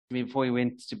me before he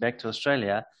went back to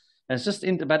Australia. And it's just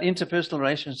about interpersonal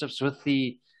relationships with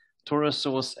the Torah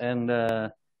source and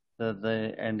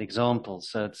examples.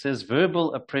 So it says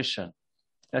verbal oppression.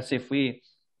 That's if we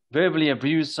verbally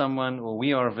abuse someone or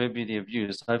we are verbally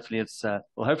abused. Hopefully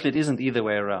it isn't either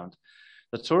way around.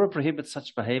 The Torah prohibits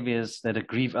such behaviors that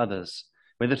aggrieve others,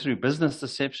 whether through business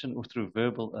deception or through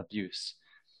verbal abuse.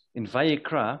 In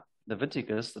Vayikra,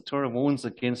 Leviticus, the Torah warns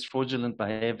against fraudulent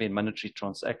behavior in monetary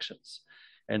transactions.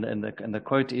 And the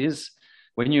quote is,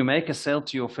 when you make a sale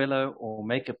to your fellow or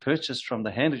make a purchase from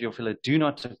the hand of your fellow, do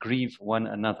not aggrieve one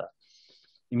another.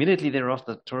 Immediately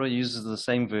thereafter, the Torah uses the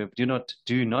same verb, do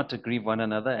not aggrieve one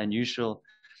another, and you shall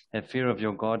have fear of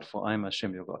your God, for I am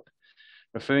Hashem your God,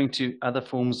 referring to other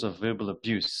forms of verbal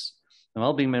abuse. The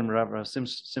Malbim Rav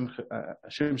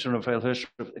Shimshon Raphael Hirsch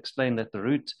explained that the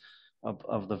root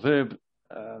of the verb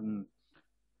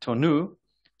tonu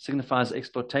signifies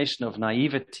exploitation of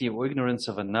naivety or ignorance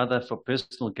of another for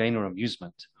personal gain or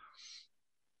amusement,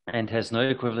 and has no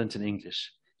equivalent in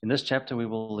English. In this chapter, we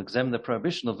will examine the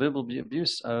prohibition of verbal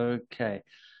abuse. Okay.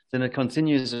 Then it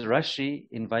continues. Rashi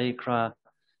in Vayikra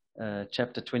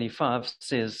chapter 25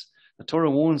 says, the Torah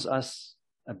warns us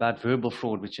about verbal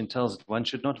fraud, which entails that one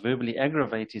should not verbally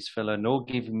aggravate his fellow, nor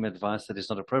give him advice that is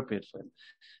not appropriate for him.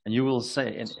 And you will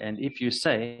say, and if you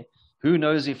say, who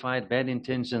knows if I had bad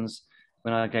intentions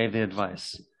when I gave the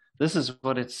advice? This is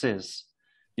what it says.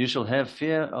 You shall have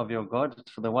fear of your God,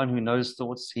 for the one who knows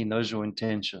thoughts, he knows your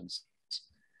intentions.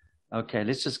 Okay,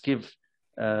 let's just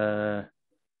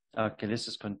let's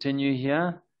just continue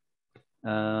here.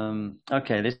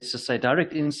 Okay, let's just say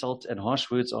direct insult and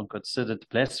harsh words are considered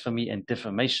blasphemy and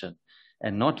defamation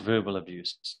and not verbal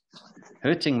abuse.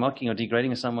 Hurting, mocking, or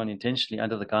degrading someone intentionally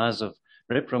under the guise of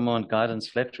reprimand, guidance,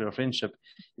 flattery, or friendship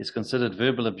is considered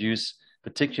verbal abuse,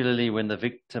 particularly when the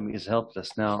victim is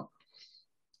helpless. Now,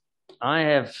 I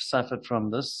have suffered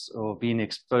from this or been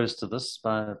exposed to this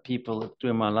by people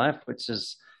through my life,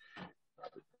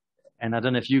 and I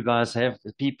don't know if you guys have,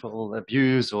 the people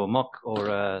abuse or mock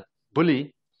or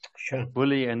bully. Sure.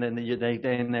 Bully, and then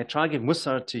they try to give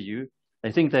mussar to you.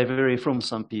 They think they're very from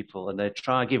some people, and they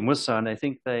try to give mussar, and they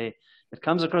think it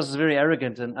comes across as very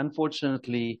arrogant. And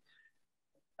unfortunately,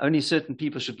 only certain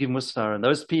people should give mussar, and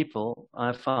those people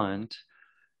I find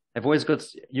have always got.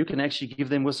 You can actually give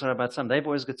them mussar about some. They've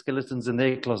always got skeletons in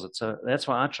their closet, so that's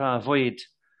why I try to avoid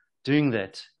doing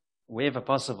that wherever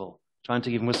possible. Trying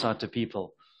to give mussar to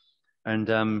people, and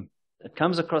it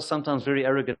comes across sometimes very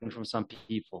arrogant from some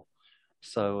people.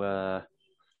 So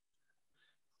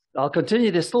I'll continue.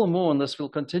 There's still more on this. We'll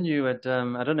continue at,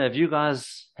 I don't know, have you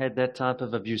guys had that type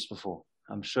of abuse before?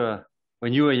 I'm sure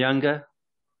when you were younger,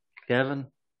 Gavin?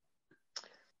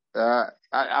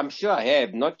 I'm sure I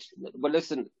have. Not, well,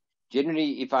 listen,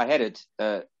 generally, if I had it,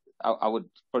 I would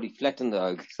probably flatten the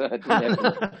oak. So it didn't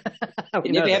happen.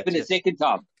 It never happened a second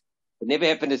time. It never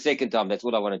happened a second time. That's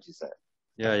what I wanted to say.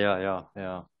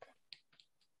 Yeah.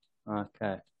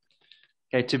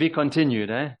 Okay, to be continued,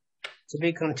 eh? To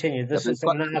be continued. This is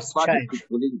a nice change.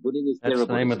 Bullying is That's terrible.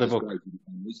 the name of the book. Great.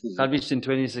 Published in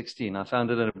 2016. I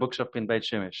found it in a bookshop in Beit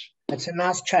Shemesh. It's a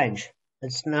nice change.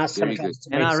 It's nice Very sometimes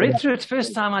good. to And make I read some- through it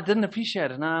first time. I didn't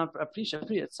appreciate it. And I appreciate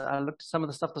it. So I looked at some of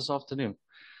the stuff this afternoon.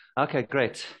 Okay,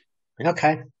 great.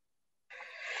 Okay.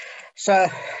 So,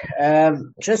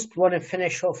 just want to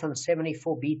finish off on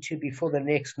 74b2 before the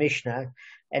next Mishnah,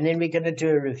 and then we're going to do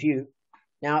a review.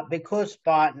 Now, because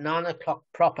by 9 o'clock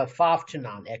proper, 5 to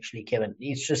 9, actually, Kevin,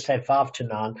 let's just say 5 to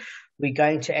 9, we're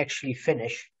going to actually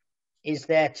finish, is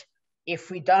that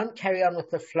if we don't carry on with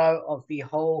the flow of the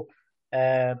whole,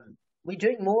 we're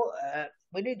doing more,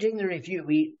 when we're doing the review,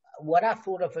 what I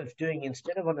thought of doing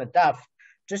instead of on a duff,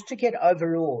 just to get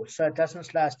overall, so it doesn't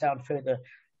slow us down further,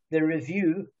 the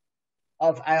review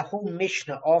of our whole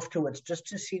Mishnah afterwards, just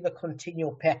to see the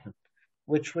continual pattern,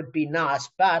 which would be nice,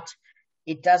 but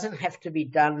it doesn't have to be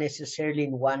done necessarily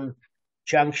in one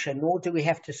junction, nor do we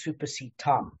have to supersede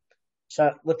time.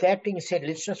 So with that being said,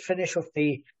 let's just finish off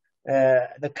the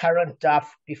current daf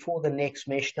before the next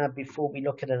Mishnah, before we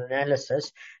look at an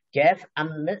analysis. Gav,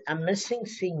 I'm missing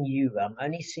seeing you. I'm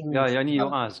only seeing Yeah, only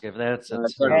your eyes, Gav. That's it.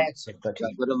 That's it. But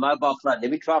I've got a mobile phone. Let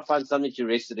me try to find something to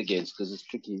rest it against because it's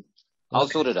tricky. I'll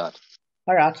sort it out.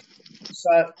 all right.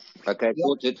 So Okay,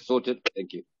 sorted.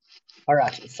 Thank you. all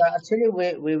right. So I'll tell you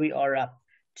where we are up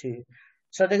to.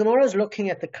 So the Gemara is looking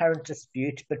at the current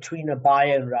dispute between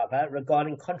Abaye and Rava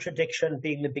regarding contradiction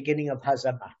being the beginning of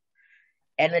Hazama.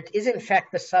 And it is, in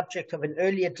fact, the subject of an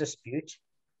earlier dispute,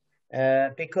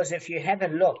 because if you have a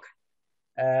look,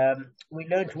 we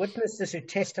learned witnesses who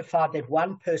testified that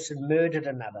one person murdered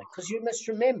another. Because you must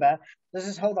remember, this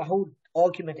is how the whole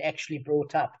argument actually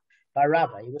brought up. by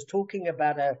Rava. He was talking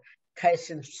about a case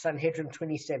in Sanhedrin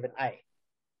 27a.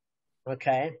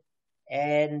 Okay,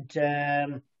 and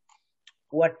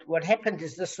what happened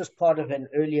is this was part of an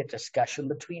earlier discussion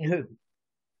between whom?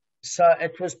 So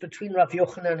it was between Rav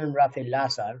Yochanan and Rav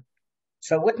Elazar.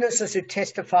 So witnesses who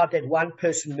testified that one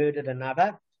person murdered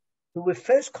another, who were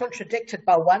first contradicted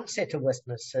by one set of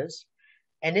witnesses,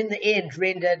 and in the end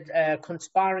rendered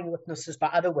conspiring witnesses by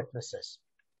other witnesses.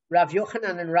 Rav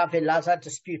Yochanan and Rav Elazar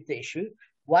dispute the issue.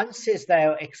 One says they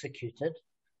are executed,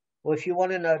 or if you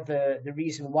want to know the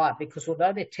reason why, because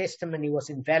although their testimony was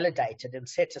invalidated and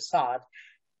set aside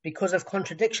because of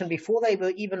contradiction before they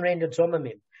were even rendered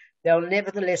zomimim, they were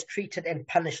nevertheless treated and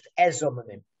punished as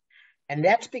zomimim. And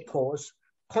that's because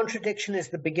contradiction is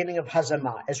the beginning of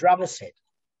hazamah, as Rava said.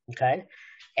 Okay?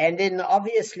 And then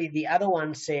obviously the other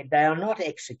one said they are not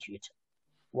executed.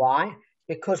 Why?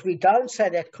 Because we don't say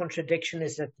that contradiction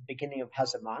is at the beginning of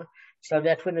hazamah, so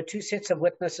that when the two sets of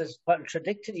witnesses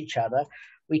contradicted each other,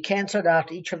 we cancelled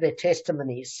out each of their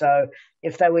testimonies. So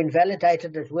if they were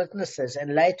invalidated as witnesses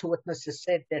and later witnesses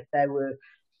said that they were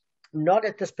not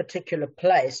at this particular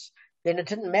place, then it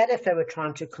didn't matter if they were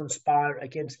trying to conspire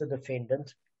against the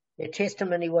defendant. Their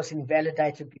testimony was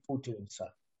invalidated before doing so.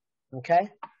 Okay?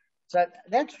 So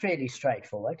that's fairly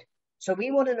straightforward. So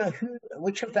we want to know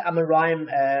which of the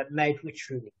Amoraim made which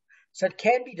ruling. So it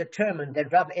can be determined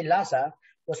that Rav Elazar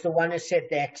was the one who said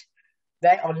that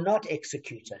they are not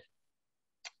executed.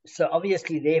 So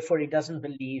obviously, therefore, he doesn't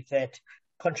believe that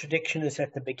contradiction is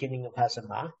at the beginning of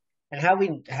Hazamah. And how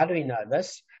do we know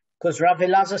this? Because Rav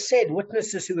Elazar said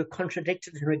witnesses who were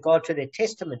contradicted in regard to their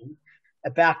testimony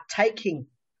about taking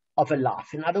of a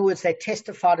life. In other words, they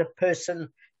testified a person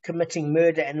committing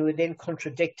murder and were then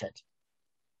contradicted.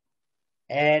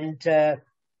 And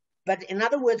but in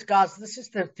other words, guys, this is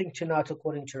the thing to note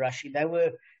according to Rashi. They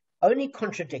were only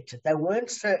contradicted. They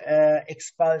weren't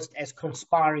exposed as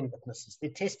conspiring witnesses. Their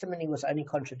testimony was only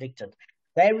contradicted.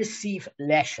 They receive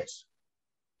lashes.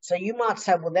 So you might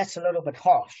say, well, that's a little bit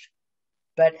harsh,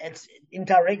 but it's in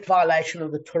direct violation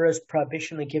of the Torah's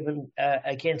prohibition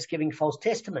against giving false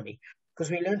testimony.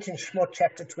 Because we learned in Shemot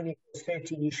chapter 20, verse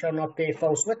 13, you shall not bear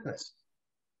false witness.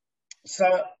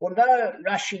 So although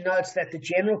Rashi notes that the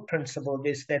general principle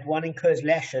is that one incurs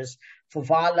lashes for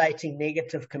violating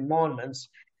negative commandments,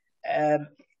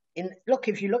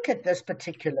 if you look at this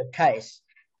particular case,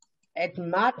 it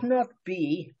might not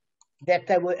be that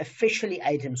they were officially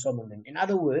Eidim Zomimim. In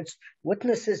other words,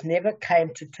 witnesses never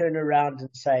came to turn around and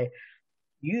say,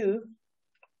 you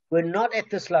were not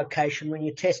at this location when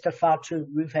you testified to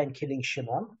Reuven killing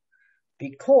Shimon,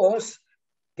 because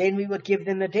then we would give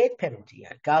them the death penalty.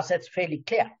 Guys, that's fairly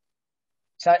clear.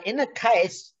 So in a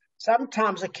case,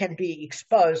 sometimes it can be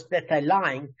exposed that they're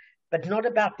lying, but not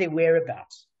about their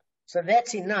whereabouts. So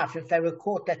that's enough if they were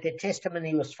caught that their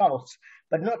testimony was false,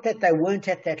 but not that they weren't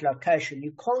at that location.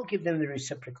 You can't give them the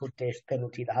reciprocal death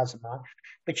penalty, the Hazamah,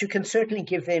 but you can certainly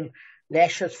give them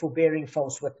lashes for bearing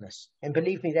false witness. And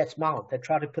believe me, that's mild. They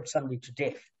try to put somebody to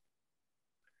death.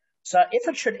 So if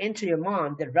it should enter your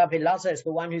mind that Rav Elazar is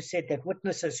the one who said that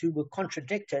witnesses who were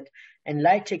contradicted and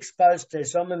later exposed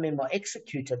as Zomimim are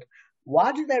executed,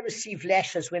 why do they receive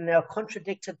lashes when they are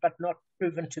contradicted but not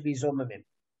proven to be Zomimim?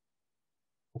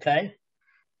 Okay?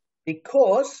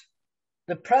 Because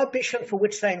the prohibition for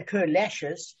which they incur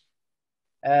lashes,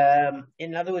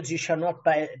 in other words, you shall not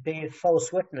bear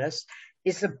false witness,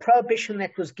 is the prohibition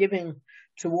that was given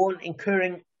to warn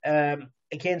incurring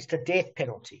against a death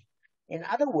penalty. In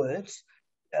other words,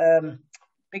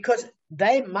 because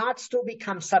they might still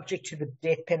become subject to the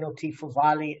death penalty for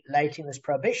violating this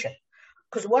prohibition.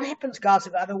 Because what happens, guys,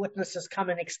 if other witnesses come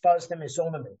and expose them as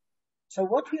Zomimim? So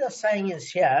what we are saying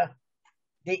is here,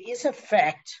 there is a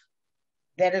fact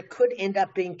that it could end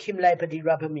up being Kimle B'di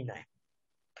Rabba Minay.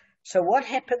 So what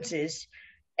happens is,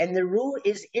 and the rule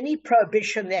is any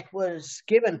prohibition that was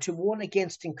given to warn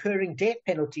against incurring death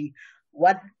penalty,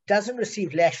 one doesn't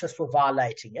receive lashes for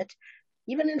violating it,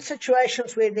 even in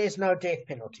situations where there's no death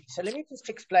penalty. So let me just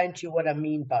explain to you what I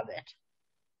mean by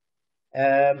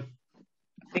that.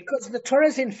 Because the Torah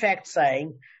is in fact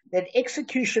saying that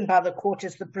execution by the court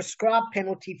is the prescribed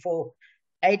penalty for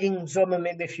aiding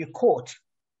Zomimim if you're caught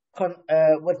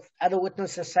with other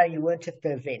witnesses saying you weren't at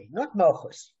the event, not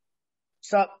Malchus.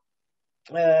 So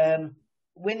when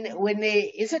there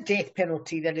is a death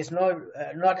penalty that is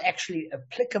not actually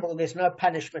applicable, there's no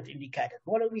punishment indicated.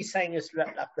 What are we saying is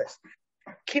like this?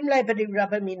 Kimle B'di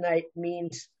Rabba Minay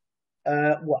means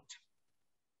what?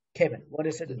 Kevin, what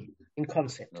does it mean in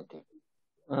concept?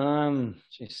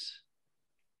 Jeez.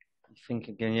 I think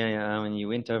again, I mean, you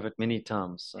went over it many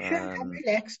times. Sure, I'm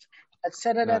relaxed. It's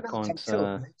Saturday night.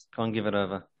 Can't give it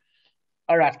over.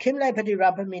 All right, Kimle B'di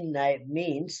Rabba Minne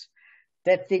means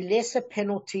that the lesser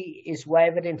penalty is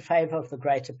waived in favor of the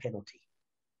greater penalty,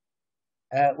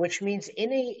 which means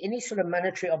any sort of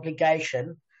monetary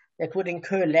obligation that would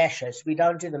incur lashes, we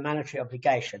don't do the monetary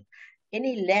obligation.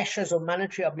 Any lashes or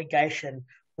monetary obligation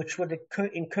which would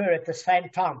incur at the same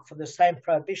time for the same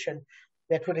prohibition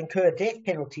that would incur a death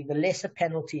penalty, the lesser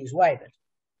penalty is waived.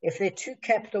 If there are two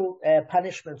capital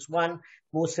punishments, one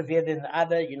more severe than the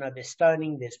other, there's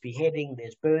stoning, there's beheading,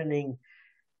 there's burning,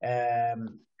 there's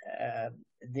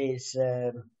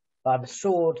by the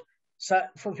sword. So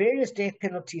for various death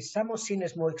penalties, some are seen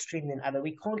as more extreme than other.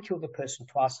 We can't kill the person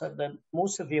twice, so the more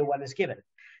severe one is given,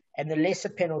 and the lesser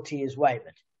penalty is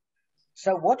waived.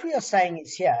 So what we are saying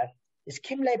is here is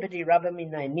Kimle B'di Rabba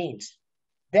Minne means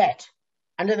that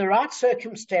under the right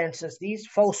circumstances, these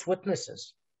false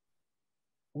witnesses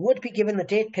would be given the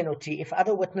death penalty if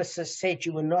other witnesses said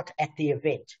you were not at the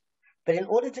event. But in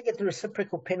order to get the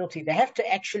reciprocal penalty, they have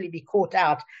to actually be caught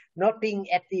out not being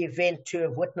at the event to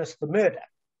have witnessed the murder.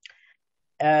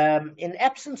 In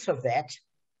absence of that,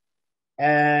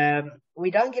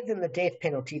 we don't give them the death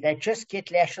penalty. They just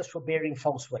get lashes for bearing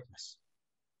false witness.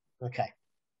 Okay.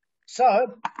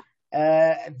 So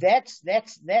that's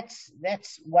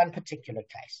one particular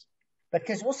case. But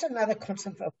there's also another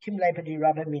concept of Kimle B'di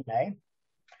Rabba Minne,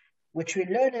 which we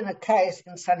learn in a case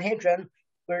in Sanhedrin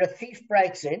where a thief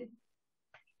breaks in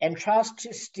and tries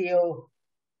to steal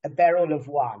a barrel of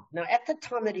wine. Now, at the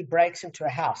time that he breaks into a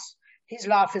house, his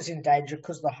life is in danger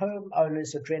because the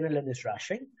homeowner's adrenaline is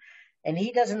rushing, and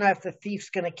he doesn't know if the thief's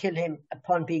going to kill him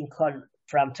upon being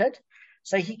confronted,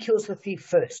 so he kills the thief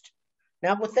first.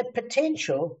 Now, with the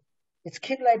potential, it's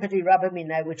Kimle B'di Rabba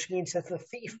Minne, which means that the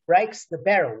thief breaks the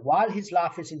barrel while his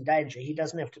life is in danger. He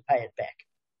doesn't have to pay it back.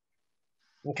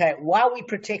 Okay, why are we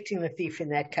protecting the thief in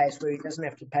that case where he doesn't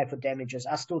have to pay for damages?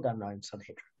 I still don't know in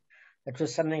Sanhedrin. It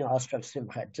was something I asked Rav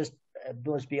Simcha. It just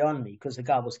was beyond me because the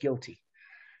guy was guilty.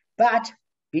 But,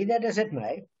 be that as it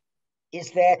may,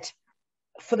 is that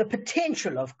for the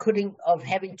potential of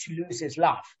having to lose his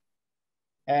life,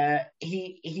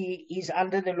 he's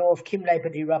under the law of Kimle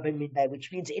B'di Rabba Minne,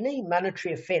 which means any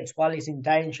monetary offense while he's in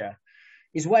danger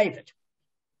is waived.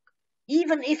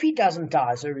 Even if he doesn't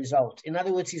die as a result. In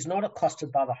other words, he's not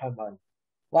accosted by the homeowner.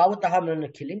 Why would the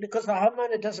homeowner kill him? Because the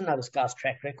homeowner doesn't know this guy's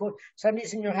track record.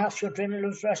 Somebody's in your house, your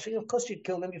adrenaline's rushing, of course you'd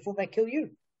kill them before they kill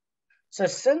you. So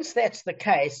since that's the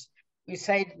case, we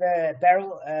say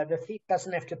the thief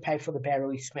doesn't have to pay for the barrel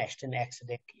he smashed in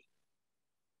accidentally,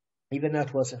 even though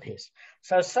it wasn't his.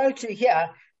 So to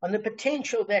here, on the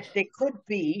potential that there could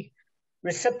be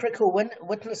reciprocal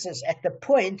witnesses at the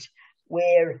point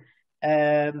where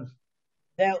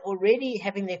they're already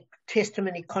having their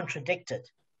testimony contradicted,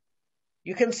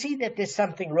 you can see that there's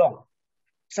something wrong.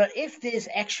 So if there's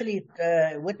actually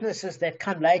witnesses that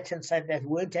come later and say that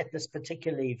weren't at this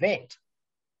particular event,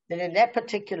 then in that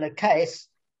particular case,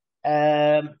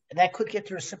 they could get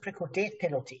the reciprocal death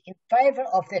penalty. In favor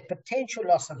of that potential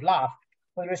loss of life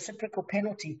or the reciprocal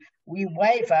penalty, we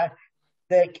waiver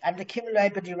under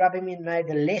Kimle B'di Rabba Minne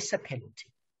the lesser penalty,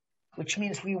 which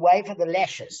means we waiver the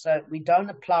lashes. So we don't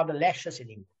apply the lashes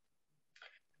anymore.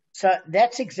 So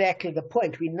that's exactly the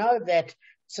point. We know that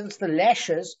since the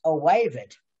lashes are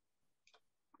waived,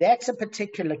 that's a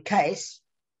particular case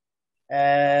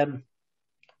where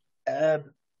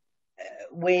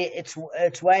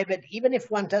it's waived, even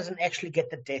if one doesn't actually get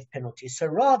the death penalty. So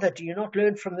rather, do you not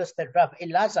learn from this that Rav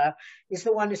Elazar is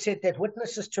the one who said that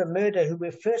witnesses to a murder who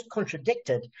were first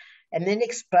contradicted and then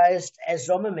exposed as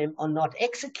zomimim are not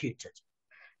executed?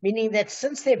 Meaning that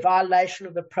since their violation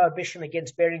of the prohibition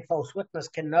against bearing false witness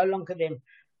can no longer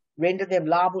render them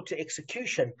liable to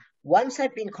execution, once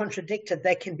they've been contradicted,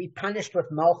 they can be punished with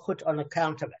malchut on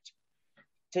account of it.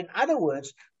 So in other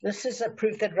words, this is a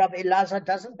proof that Rav Elazar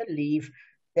doesn't believe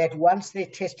that once their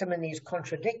testimony is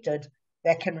contradicted,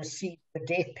 they can receive the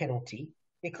death penalty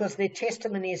because their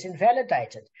testimony is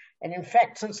invalidated. And in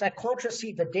fact, since they can't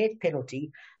receive the death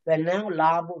penalty, they're now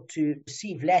liable to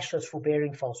receive lashes for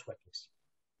bearing false witness.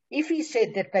 If he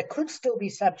said that they could still be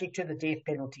subject to the death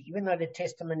penalty, even though the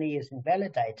testimony is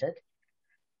invalidated,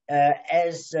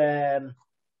 as does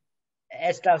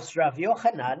Rav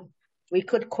Yochanan, we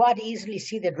could quite easily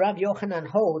see that Rav Yochanan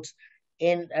holds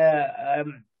in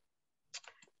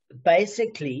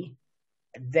basically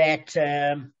that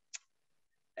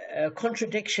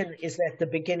contradiction is at the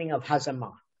beginning of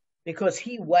Hazamah, because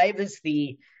he waivers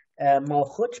the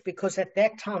malchut, because at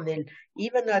that time, then,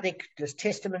 even though this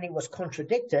testimony was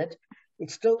contradicted,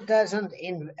 it still doesn't,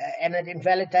 and it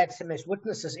invalidates them as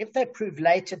witnesses. If they prove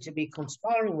later to be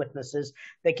conspiring witnesses,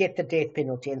 they get the death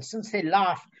penalty. And since their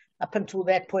life up until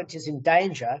that point is in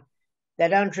danger, they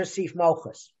don't receive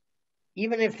malchus,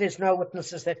 even if there's no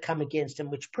witnesses that come against him,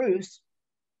 which proves,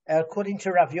 according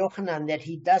to Rav Yochanan, that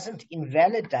he doesn't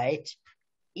invalidate,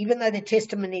 even though the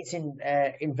testimony is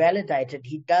invalidated,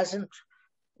 he doesn't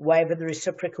waiver the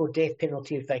reciprocal death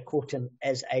penalty if they caught him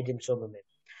as Eidim Zomimim.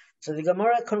 So the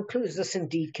Gemara concludes this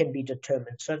indeed can be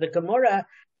determined. So the Gemara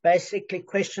basically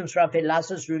questions Rav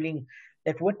Elazar's ruling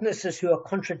that witnesses who are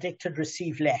contradicted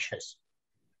receive lashes.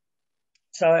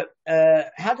 So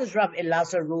how does Rav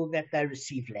Elazar rule that they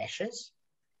receive lashes?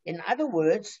 In other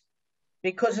words,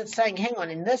 because it's saying, hang on,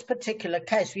 in this particular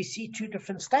case, we see two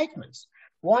different statements.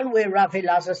 One where Rav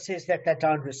Elazar says that they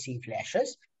don't receive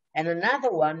lashes, and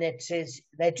another one that says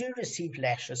they do receive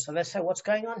lashes. So they say, what's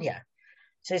going on here?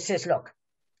 So he says, look,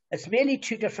 it's merely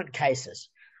two different cases.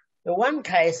 The one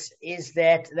case is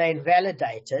that they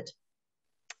invalidated,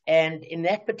 and in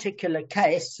that particular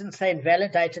case, since they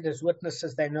invalidated as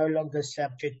witnesses, they're no longer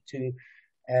subject to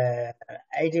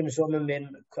Eidim Zomimim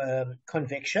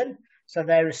conviction, so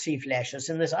they receive lashes.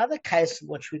 In this other case,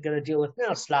 which we're going to deal with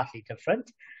now, is slightly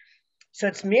different. So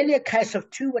it's merely a case of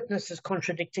two witnesses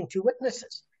contradicting two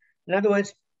witnesses. In other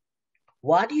words,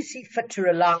 why do you see fit to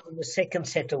rely on the second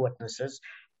set of witnesses?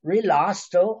 Rely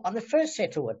still on the first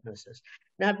set of witnesses.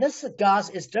 Now, this, guys,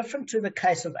 is different to the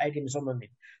case of Eidim Zomimim,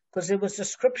 because there was a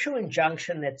scriptural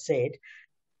injunction that said,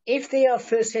 if there are a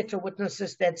first set of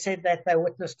witnesses that said that they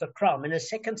witnessed a crime, and a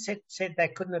second set said they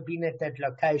couldn't have been at that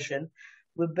location,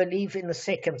 we believe in the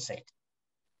second set.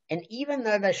 And even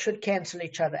though they should cancel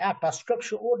each other out, by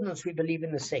scriptural ordinance, we believe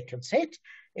in the second set,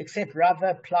 except Rava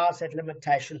applies that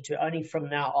limitation to only from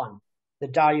now on, the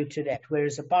dayu to that,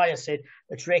 whereas Abaya said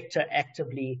it's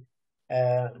retroactively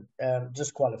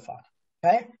disqualified.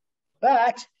 Okay?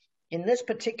 But in this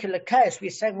particular case,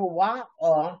 we're saying, well,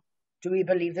 why do we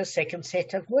believe the second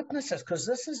set of witnesses? Because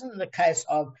this isn't the case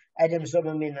of Eidim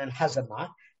Zomimim and Hazamah.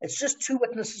 It's just two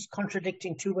witnesses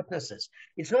contradicting two witnesses.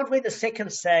 It's not where the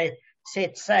second set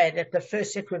say that the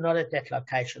first set were not at that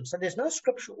location. So there's no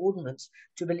scriptural ordinance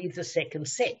to believe the second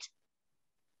set.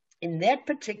 In that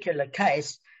particular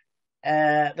case,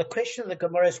 the question of the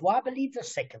Gemara is, why believe the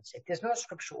second set? There's no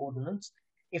scriptural ordinance.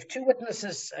 If two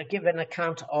witnesses give an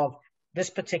account of this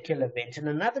particular event and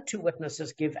another two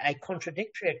witnesses give a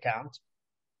contradictory account,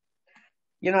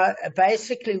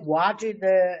 basically why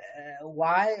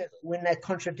when they're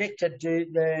contradicted, do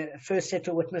the first set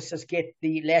of witnesses get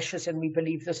the lashes and we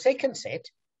believe the second set?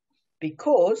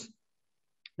 Because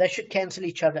they should cancel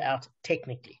each other out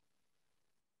technically,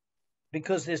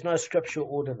 because there's no scriptural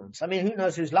ordinance. I mean, who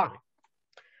knows who's lying?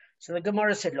 So the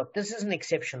Gemara said, look, this is an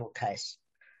exceptional case.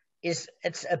 It's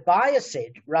Abaya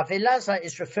said, Rav Elazar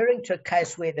is referring to a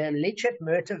case where the alleged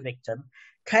murder victim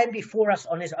came before us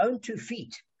on his own 2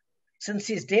 feet. Since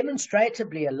he's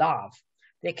demonstrably alive,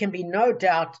 there can be no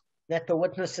doubt that the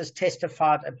witnesses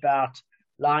testified about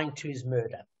lying to his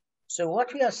murder. So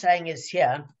what we are saying is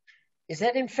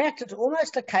that in fact it's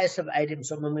almost a case of Eidim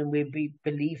Zomimim where we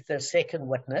believe the second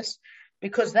witness,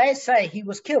 because they say he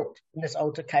was killed in this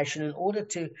altercation in order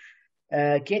to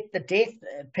get the death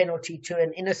penalty to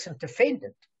an innocent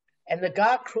defendant. And the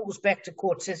guy crawls back to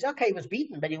court, says, okay, he was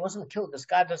beaten, but he wasn't killed. This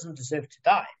guy doesn't deserve to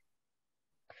die.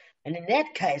 And in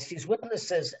that case, these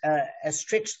witnesses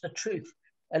stretched the truth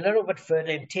a little bit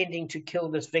further, intending to kill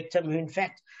this victim, who in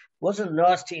fact was a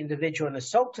nasty individual and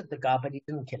assaulted the guy, but he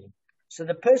didn't kill him. So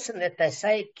the person that they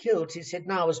say killed, he said,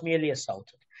 no, I was merely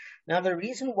assaulted. Now, the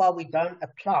reason why we don't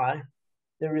apply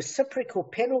the reciprocal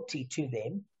penalty to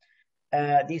them,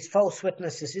 these false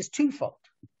witnesses, is twofold,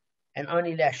 and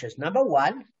only lashes. Number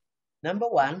one,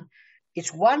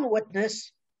 it's one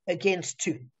witness against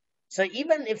two. So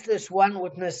even if this one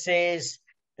witness says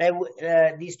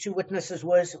these two witnesses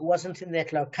wasn't in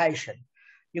that location,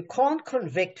 you can't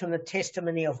convict on the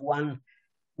testimony of one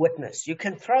witness. You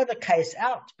can throw the case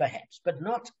out, perhaps, but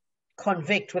not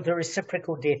convict with a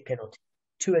reciprocal death penalty,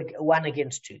 1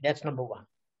 against 2. That's number one.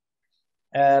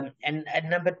 And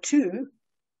number two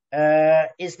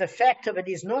is the fact of it.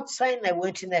 He's not saying they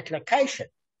weren't in that location.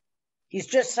 He's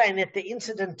just saying that the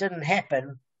incident didn't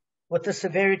happen with the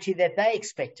severity that they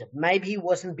expected. Maybe he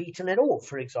wasn't beaten at all,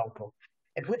 for example,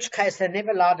 in which case they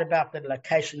never lied about the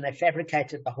location. They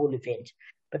fabricated the whole event.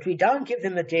 But we don't give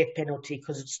them the death penalty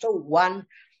because it's still one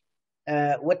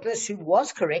witness who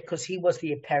was correct, because he was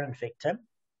the apparent victim,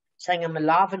 saying, I'm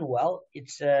alive and well.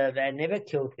 They never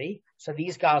killed me. So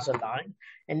these guys are lying.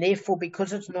 And therefore,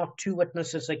 because it's not two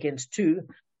witnesses against two,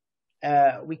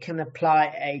 we can apply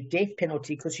a death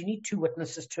penalty, because you need two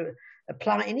witnesses to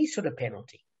apply any sort of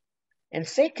penalty. And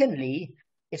secondly,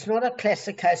 it's not a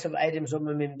classic case of Eidim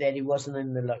Zomimim that he wasn't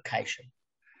in the location.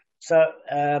 So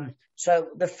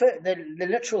the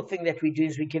literal thing that we do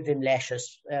is we give them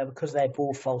lashes because they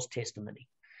bore false testimony.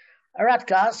 All right,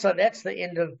 guys. So that's the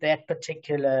end of that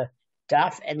particular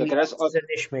daf, and we ask the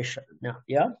nishmesh now.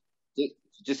 Yeah.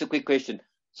 Just a quick question.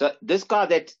 So this guy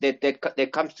that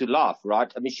comes to laugh,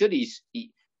 right? I mean, should he,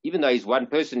 even though he's one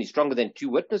person, he's stronger than two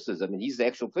witnesses. I mean, he's the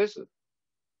actual person.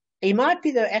 He might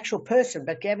be the actual person,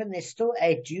 but Gavin, there's still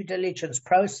a due diligence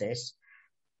process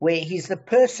where he's the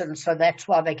person, so that's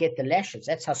why they get the lashes.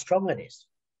 That's how strong it is.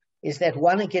 Is that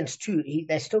one against two?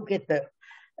 They still get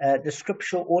the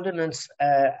scriptural ordinance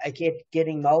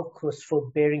getting malchus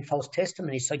for bearing false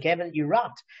testimony. So Gavin, you're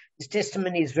right. His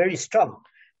testimony is very strong,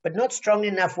 but not strong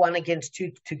enough one against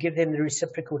two to give them the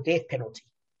reciprocal death penalty.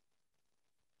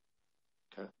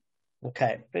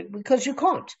 Okay, because you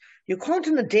can't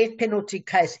in a death penalty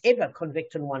case ever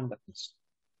convict on one witness,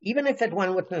 even if that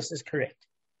one witness is correct.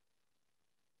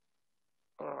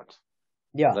 All right.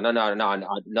 Yeah.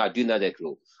 No, I do know that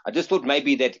rule. I just thought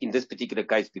maybe that in this particular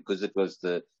case, because it was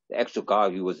the actual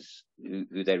guy who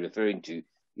they're referring to,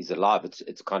 is alive.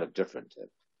 It's kind of different,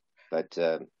 but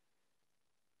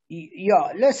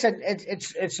yeah. Listen,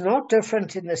 it's not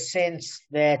different in the sense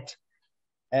that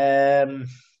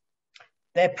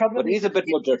they probably. But it is a bit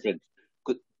more different.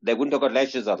 They wouldn't have got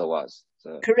lashes otherwise.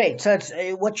 So. Correct. So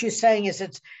what you're saying is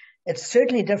it's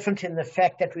certainly different in the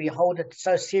fact that we hold it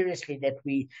so seriously that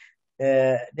we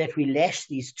lash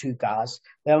these two guys.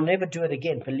 They'll never do it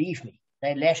again. Believe me,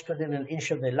 they lashed within an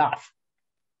inch of their life.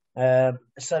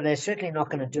 So they're certainly not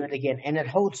going to do it again. And it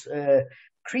holds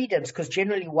credence because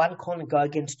generally one can't go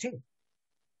against two.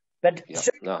 But yeah,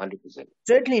 100%.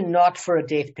 Certainly not for a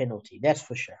death penalty. That's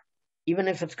for sure, even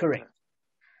if it's correct.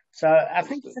 So I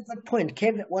think it's a good point.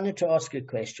 Kev wanted to ask a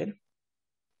question.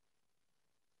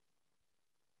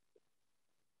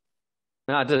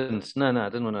 No, I didn't. No, I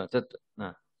didn't want to.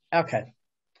 No. Okay.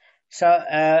 So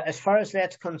as far as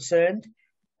that's concerned,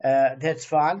 that's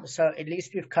fine. So at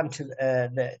least we've come to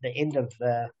the end of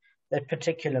that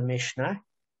particular Mishnah.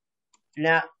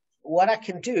 Now, what I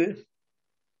can do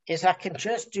is I can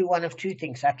just do one of two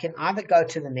things. I can either go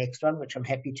to the next one, which I'm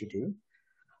happy to do,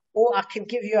 or I can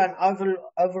give you an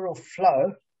overall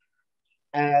flow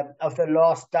of the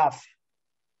last daf.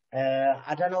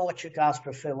 I don't know what you guys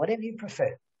prefer. Whatever you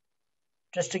prefer.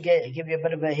 Just to give you a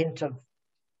bit of a hint of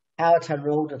how it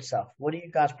unrolled itself. What do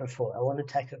you guys prefer? I want to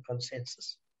take a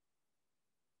consensus.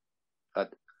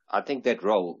 I think that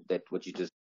roll, that what you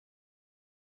just...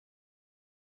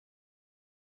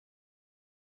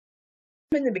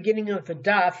 In the beginning of the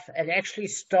daf, it actually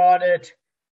started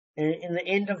in the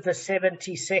end of the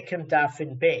 72nd daf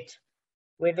in Bet,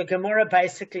 where the Gemara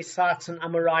basically cites an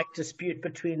Amorite dispute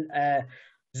between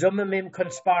Zomamim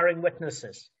conspiring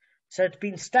witnesses. So it's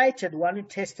been stated one who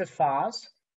testifies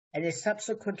and is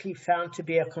subsequently found to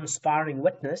be a conspiring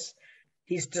witness,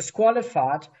 he's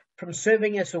disqualified from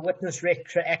serving as a witness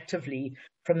retroactively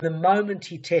from the moment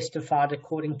he testified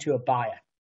according to a buyer.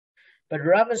 But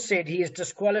Rava said he is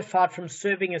disqualified from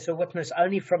serving as a witness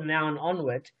only from now and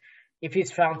onward if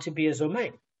he's found to be a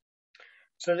Zomain.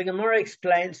 So the Gemara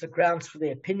explains the grounds for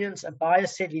their opinions. A buyer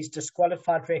said he's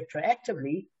disqualified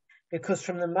retroactively because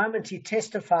from the moment he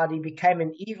testified, he became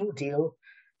an evildoer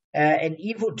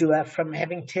from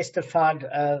having testified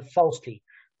falsely.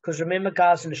 Because remember,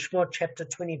 guys, in Shemot chapter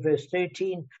 20, verse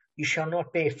 13, you shall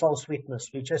not bear false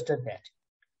witness. We just did that.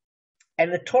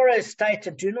 And the Torah is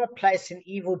stated, do not place an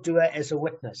evildoer as a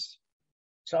witness.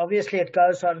 So obviously it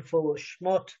goes on for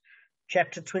Shemot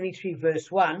chapter 23,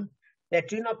 verse 1, that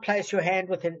do not place your hand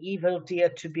with an evildoer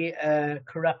to be a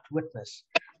corrupt witness.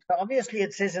 So obviously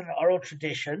it says in the oral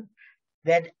tradition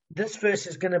that this verse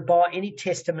is going to bar any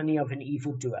testimony of an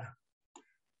evildoer.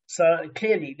 So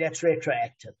clearly that's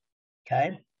retroactive.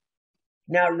 Okay.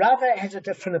 Now Rava has a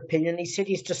different opinion. He said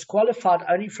he's disqualified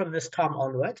only from this time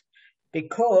onward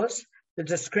because the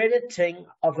discrediting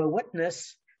of a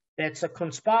witness that's a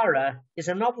conspirer is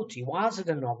a novelty. Why is it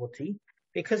a novelty?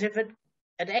 Because if it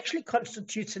actually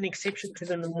constitutes an exception to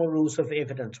the normal rules of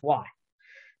evidence. Why?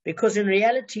 Because in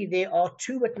reality, there are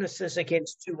two witnesses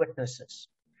against two witnesses.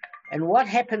 And what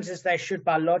happens is they should,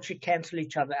 by logic, cancel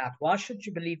each other out. Why should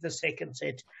you believe the second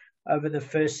set over the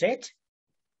first set?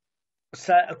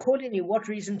 So accordingly, what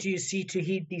reason do you see to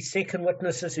heed these second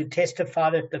witnesses who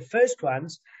testify that the first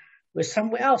ones were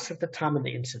somewhere else at the time of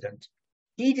the incident?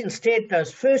 Heed instead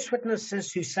those first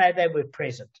witnesses who say they were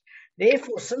present.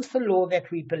 Therefore, since the law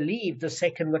that we believe the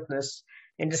second witness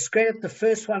and discredit the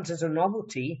first ones as a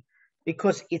novelty,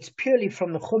 because it's purely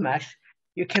from the Chumash,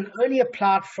 you can only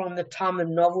apply it from the time the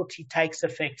novelty takes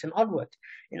effect and onward.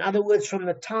 In other words, from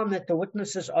the time that the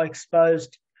witnesses are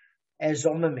exposed as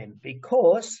Zomamim,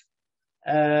 because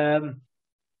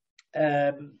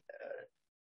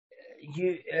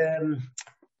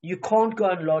you can't go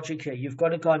on logic here. You've got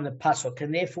to go on the pasuk,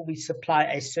 and therefore we supply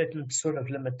a certain sort of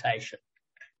limitation.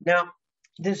 Now,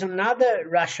 there's another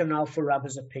rationale for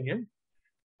Rava's opinion,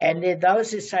 and there are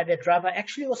those who say that Rava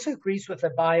actually also agrees with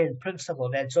Abai in principle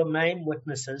that Zomaim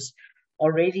witnesses are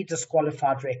already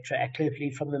disqualified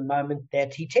retroactively from the moment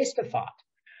that he testified.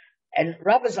 And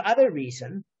Rava's other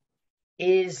reason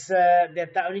is that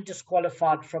they're only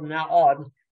disqualified from now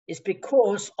on is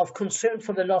because of concern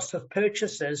for the loss of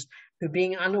purchasers who,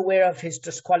 being unaware of his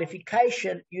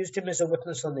disqualification, used him as a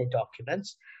witness on their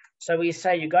documents. So we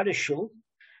say you go to shul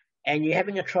and you're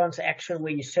having a transaction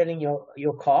where you're selling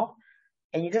your car,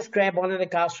 and you just grab one of the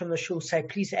guys from the shul, say,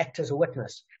 please act as a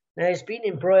witness. Now, he's been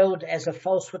embroiled as a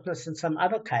false witness in some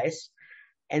other case,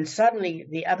 and suddenly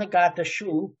the other guy at the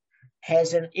shul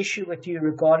has an issue with you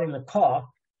regarding the car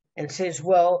and says,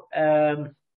 well,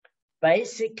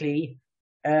 basically,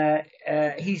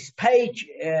 he's paid,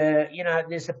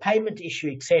 there's a payment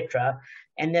issue, etc.,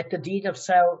 and that the deed of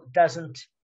sale doesn't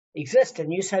exist,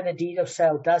 and you say the deed of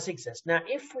sale does exist. Now,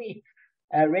 if we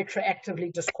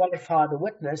retroactively disqualify the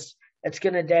witness, it's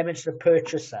going to damage the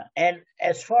purchaser. And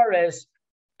as far as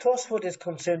Tosfot is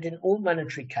concerned, in all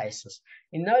monetary cases,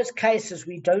 in those cases,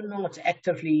 we do not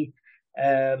actively,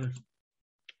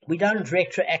 we don't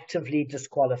retroactively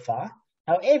disqualify.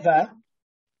 However,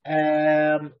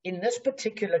 in this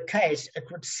particular case, it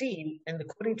would seem, and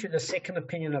according to the second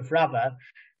opinion of Rava,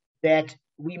 that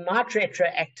we might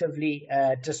retroactively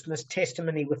dismiss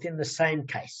testimony within the same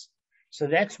case. So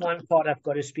that's one part I've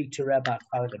got to speak to Rabbi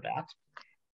Code about.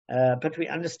 But we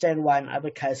understand why in other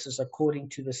cases, according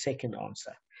to the second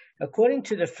answer. According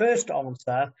to the first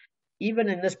answer, even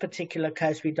in this particular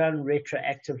case, we don't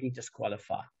retroactively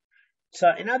disqualify. So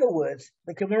in other words,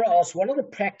 the Gemara asks, what are the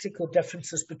practical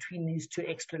differences between these two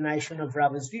explanations of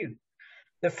Rava's view?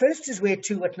 The first is where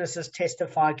two witnesses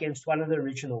testify against one of the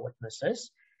original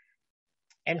witnesses,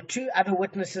 and two other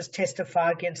witnesses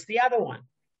testify against the other one.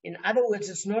 In other words,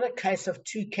 it's not a case of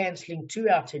two cancelling two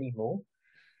out anymore.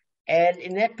 And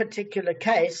in that particular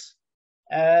case,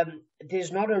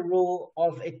 there's not a rule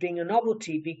of it being a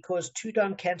novelty because two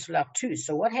don't cancel out two.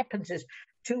 So what happens is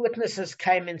two witnesses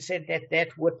came and said that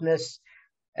that witness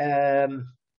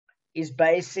is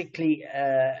basically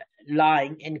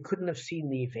lying and couldn't have seen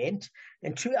the event.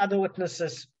 And two other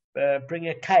witnesses bring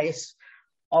a case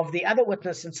of the other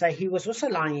witness and say he was also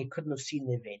lying, he couldn't have seen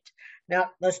the event.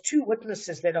 Now, those two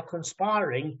witnesses that are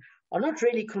conspiring are not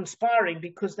really conspiring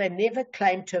because they never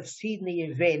claim to have seen the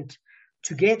event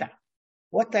together.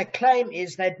 What they claim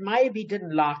is they maybe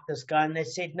didn't like this guy and they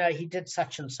said, no, he did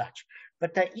such and such.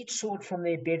 But they each saw it from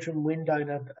their bedroom window in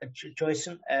an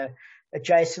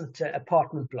adjacent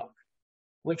apartment block,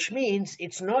 which means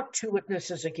it's not two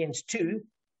witnesses against two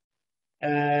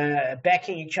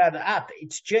backing each other up.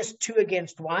 It's just two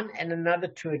against one and another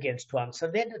two against one. So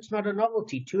then it's not a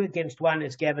novelty. Two against one,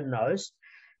 as Gavin knows,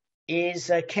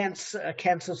 is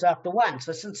cancels out the one.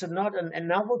 So since it's not a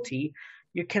novelty,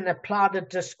 you can apply the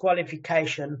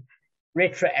disqualification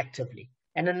retroactively.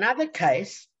 And another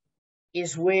case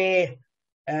is where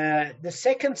the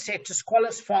second set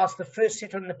disqualifies the first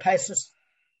set on the basis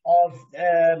of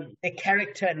the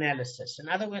character analysis. In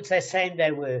other words, they're saying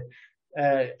they were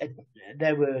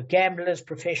gamblers,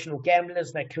 professional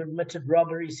gamblers, they committed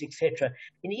robberies, etc.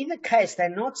 In either case, they're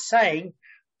not saying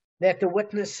that the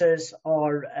witnesses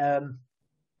are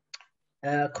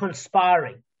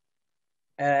conspiring.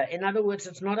 In other words,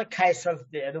 it's not a case of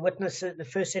the witnesses, the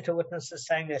first set of witnesses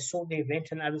saying they saw the event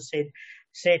and others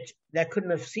said they couldn't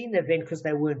have seen the event because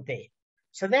they weren't there.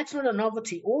 So that's not a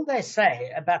novelty. All they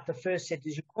say about the first set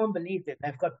is you can't believe that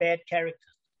they've got bad characters.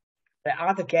 They're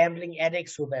either gambling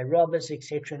addicts or they're robbers,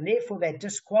 etc. And therefore they're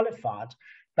disqualified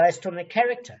based on their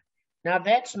character. Now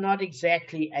that's not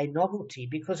exactly a novelty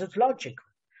because it's logical.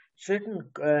 Certain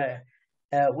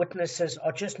witnesses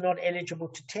are just not eligible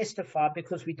to testify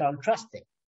because we don't trust them.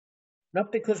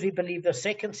 Not because we believe the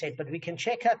second set, but we can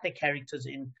check out the characters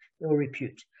in your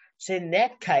repute. So in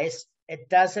that case, it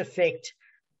does affect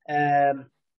the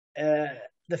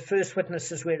first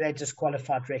witnesses where they're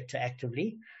disqualified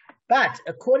retroactively. But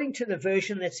according to the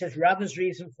version that says Rava's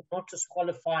reason for not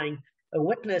disqualifying a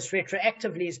witness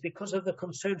retroactively is because of the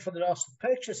concern for the loss of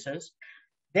purchases,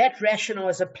 that rationale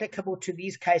is applicable to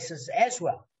these cases as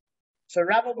well. So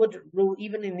Rava would rule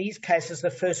even in these cases, the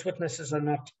first witnesses are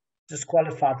not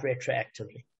disqualified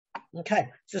retroactively. Okay,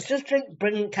 so it's just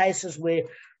bringing cases where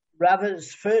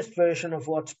Rava's first version of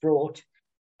what's brought,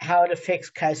 how it affects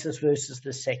cases versus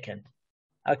the second.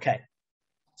 Okay,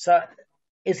 so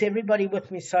is everybody with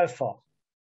me so far?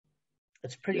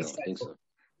 It's pretty straightforward.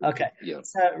 Okay. Yeah.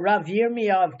 So Rav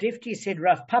Yirmiyah of Difti said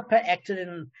Rav Papa acted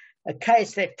in a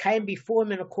case that came before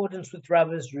him in accordance with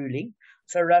Rava's ruling.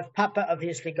 So Rav Papa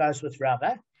obviously goes with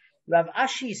Rava. Rav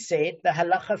Ashi said the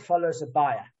halacha follows a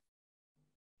buyer.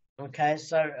 Okay,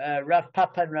 so Rav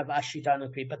Papa and Rav Ashi don't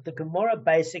agree, but the Gemara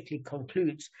basically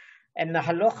concludes, and the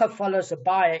halacha follows a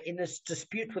buyer in this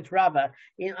dispute with Rava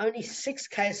in only 6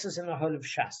 cases in the whole of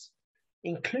Shas,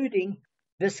 including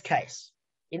this case.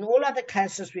 In all other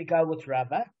cases, we go with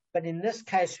Rava, but in this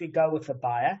case, we go with a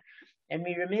buyer, and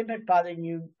we remember it by the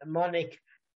mnemonic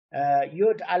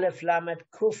Yud Aleph Lamed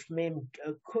Kuf Mem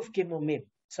Kuf Gimel Mem.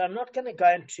 So I'm not going to go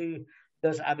into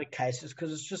those other cases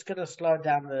because it's just going to slow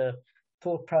down the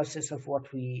thought process of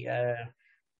what we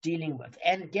dealing with.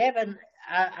 And Gavin,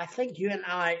 I think you and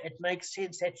I, it makes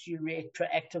sense that you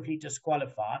retroactively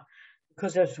disqualify,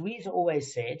 because as we've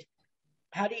always said,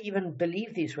 how do you even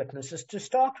believe these witnesses to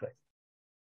start with?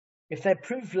 If they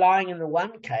prove lying in the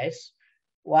one case,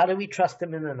 why do we trust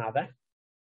them in another?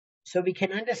 So we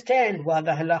can understand why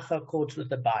the halacha accords with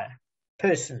the buyer,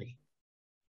 personally.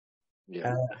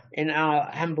 Yeah. In our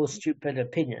humble, stupid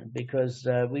opinion, because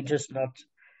we're just not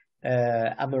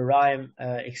Amoraim,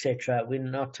 etc. We're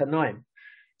not Tanoim.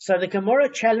 So the Gemara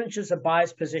challenges a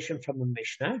buyer's position from the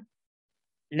Mishnah.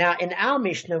 Now, in our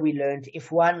Mishnah, we learned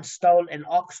if one stole an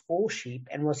ox or sheep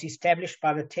and was established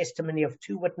by the testimony of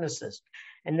 2 witnesses,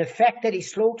 and the fact that he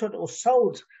slaughtered or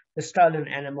sold the stolen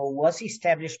animal was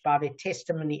established by their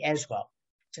testimony as well.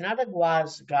 So in other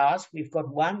words, guys, we've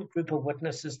got one group of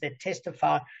witnesses that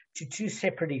testify to 2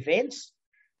 separate events.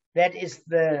 That is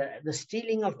the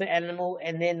stealing of the animal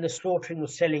and then the slaughtering or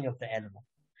selling of the animal.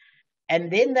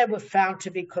 And then they were found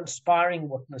to be conspiring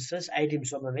witnesses, Eidim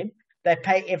Zomamim. They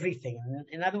pay everything.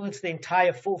 In other words, the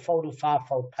entire 4-fold or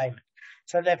 5-fold payment.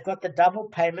 So they've got the double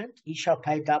payment. He shall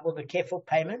pay double the kefil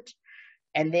payment.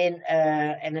 And then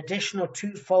an additional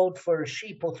 2-fold for a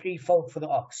sheep or 3-fold for the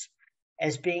ox,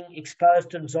 as being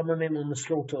exposed in Zomamim on the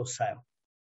slaughter or sale.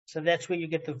 So that's where you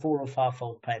get the 4 or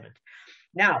 5-fold payment.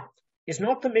 Now, is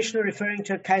not the Mishnah referring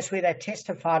to a case where they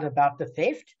testified about the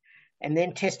theft and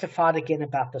then testified again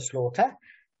about the slaughter,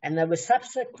 and they were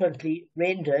subsequently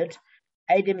rendered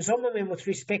Eidim Zomamim with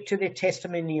respect to their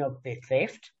testimony of their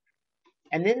theft,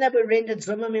 and then they were rendered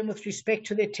Zomamim with respect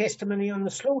to their testimony on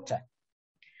the slaughter?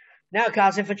 Now,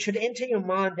 guys, if it should enter your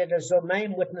mind that a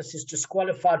Zomamim witness is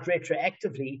disqualified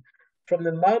retroactively from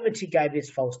the moment he gave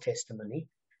his false testimony,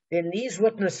 then these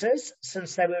witnesses,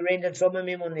 since they were rendered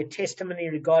Zomamim on their testimony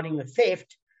regarding the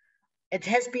theft, it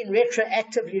has been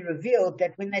retroactively revealed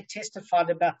that when they testified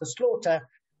about the slaughter,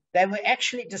 they were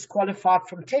actually disqualified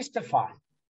from testifying.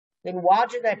 Then why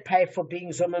do they pay for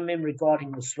being Zomamim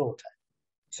regarding the slaughter?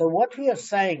 So what we are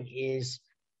saying is,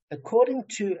 according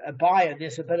to a buyer,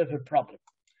 there's a bit of a problem.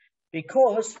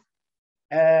 Because,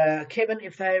 Kevin,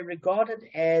 if they are regarded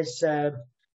as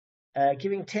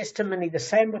giving testimony, the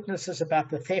same witnesses about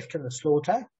the theft and the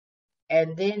slaughter,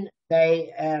 and then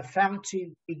they found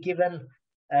to be given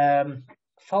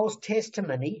false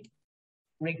testimony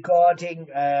regarding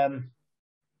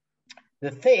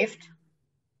the theft,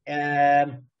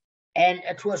 and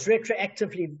it was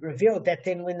retroactively revealed that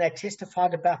then when they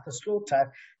testified about the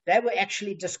slaughter, they were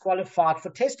actually disqualified for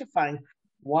testifying.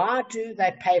 Why do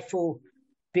they pay for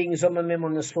being Zomamim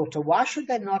on the slaughter? Why should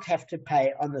they not have to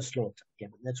pay on the slaughter? Yeah,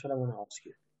 that's what I want to ask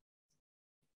you.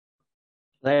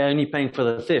 They're only paying for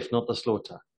the theft, not the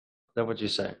slaughter. Is that what you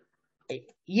say?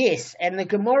 Yes, and the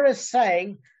Gemara is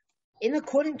saying,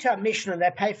 according to our Mishnah, they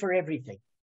pay for everything.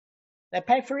 They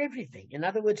pay for everything. In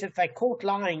other words, if they're caught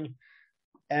lying,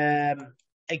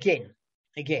 again,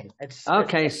 it's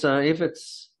okay. So if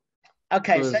it's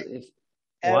okay, so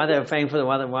why they're paying for the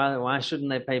why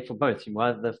shouldn't they pay for both?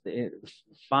 Why the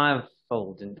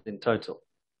 5-fold in total?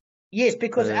 Yes,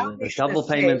 because the double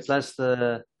payment plus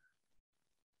the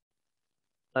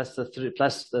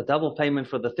double payment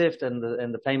for the theft and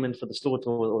the payment for the slaughter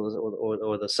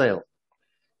or the sale.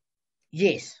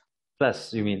 Yes.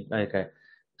 Plus, you mean okay?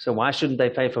 So why shouldn't they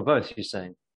pay for both? You're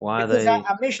saying why because are they?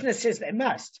 Our Mishnah says they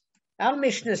must. Our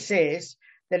Mishnah says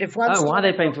that if one. Oh, why are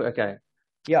they paying for? Okay.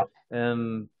 Yeah.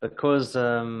 Because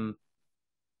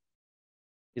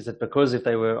is it because if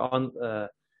they were on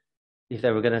if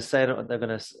they were going to say they're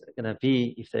going to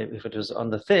be if it was on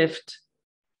the theft,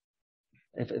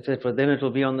 if it were, then it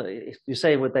will be on the. If you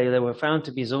say what they were found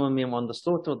to be Zomamim on the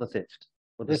slaughter or the theft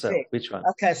or the sale, which one?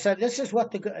 Okay, so this is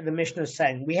what the Mishnah is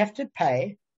saying. We have to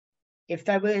pay if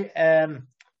they were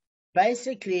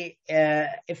basically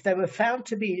if they were found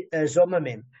to be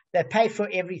Zomamim, they pay for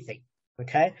everything.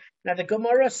 Okay. Now the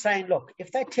Gemara is saying, look,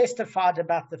 if they testified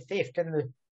about the theft and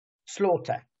the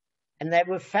slaughter, and they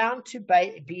were found to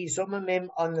be Zomamim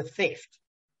on the theft,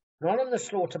 not on the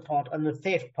slaughter part, on the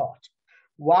theft part.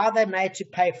 Why are they made to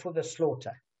pay for the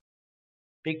slaughter?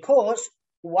 Because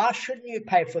why shouldn't you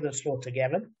pay for the slaughter,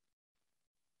 Gavin?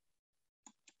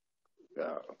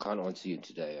 I can't answer you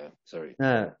today. Sorry.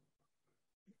 No.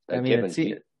 I mean,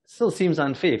 it still seems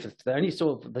unfair. If they only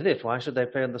saw the theft, why should they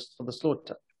pay for the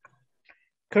slaughter?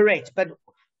 Correct, but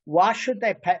why should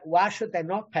they pay? Why should they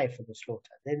not pay for the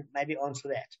slaughter? Then maybe answer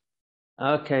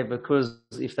that. Okay, because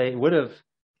if they were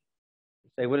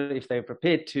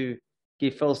prepared to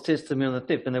give false testimony on the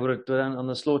theft, then they would have done on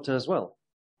the slaughter as well.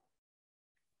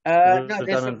 No,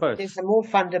 there's a more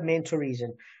fundamental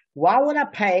reason. Why would I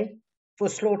pay for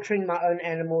slaughtering my own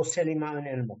animal, selling my own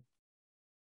animal?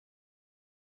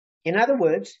 In other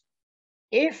words,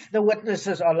 if the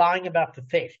witnesses are lying about the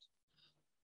theft,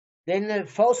 then the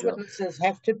false witnesses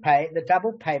have to pay the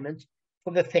double payment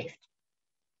for the theft.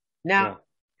 Now,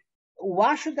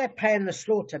 why should they pay on the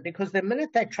slaughter? Because the minute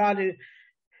they try to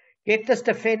get this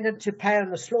defendant to pay on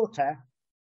the slaughter,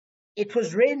 it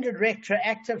was rendered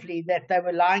retroactively that they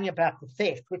were lying about the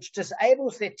theft, which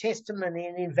disables their testimony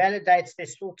and invalidates their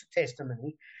slaughter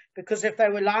testimony. Because if they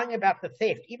were lying about the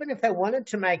theft, even if they wanted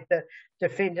to make the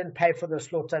defendant pay for the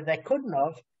slaughter, they couldn't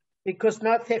have, because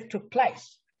no theft took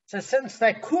place. So since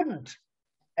they couldn't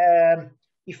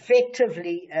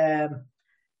effectively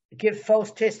give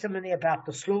false testimony about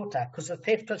the slaughter because the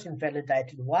theft was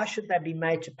invalidated, why should they be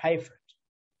made to pay for it?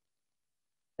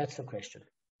 That's the question.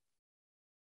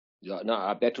 Yeah, no,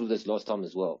 I battled this last time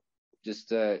as well.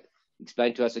 Just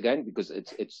explain to us again, because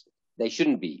it's they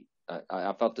shouldn't be.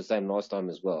 I felt the same last time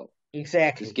as well.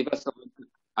 Exactly. Just give us something.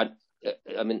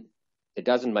 I mean, it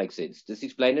doesn't make sense. Just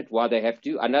explain it, why they have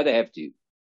to. I know they have to.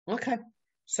 Okay.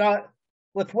 So,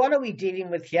 with what are we dealing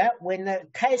with here? When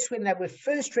they were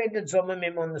first rendered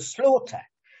Zomamim on the slaughter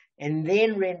and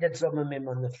then rendered Zomamim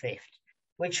on the theft,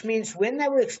 which means when they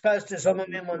were exposed as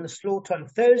Zomamim on the slaughter on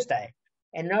Thursday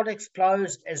and not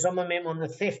exposed as Zomamim on the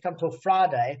theft until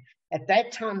Friday, at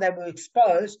that time they were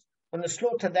exposed on the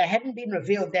slaughter. They hadn't been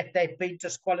revealed that they'd been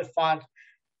disqualified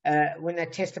when they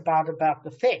testified about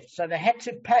the theft. So they had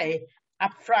to pay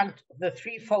up front the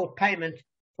threefold payment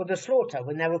for the slaughter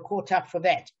when they were caught up for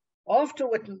that. After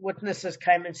witnesses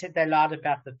came and said they lied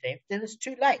about the theft, then it's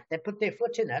too late. They put their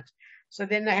foot in it. So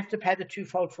then they have to pay the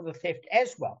twofold for the theft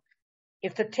as well.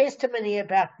 If the testimony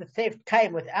about the theft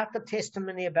came without the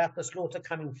testimony about the slaughter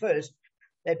coming first,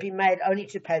 they'd be made only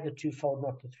to pay the twofold,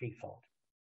 not the threefold.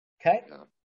 Okay? Yeah.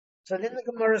 So then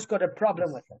the Gemara's got a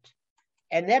problem with it.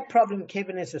 And that problem,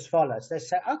 Kevin, is as follows. They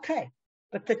say, okay,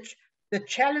 but the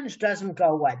challenge doesn't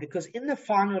go away, because in the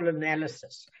final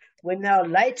analysis, when they are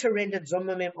later rendered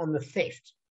Zomamim on the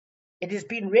theft, it has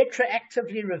been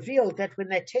retroactively revealed that when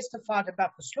they testified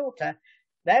about the slaughter,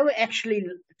 they were actually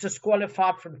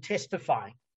disqualified from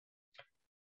testifying.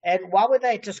 And why were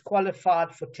they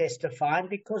disqualified for testifying?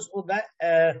 Because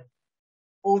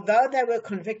although they were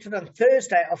convicted on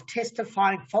Thursday of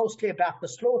testifying falsely about the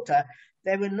slaughter,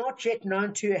 they were not yet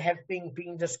known to have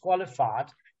been disqualified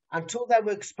until they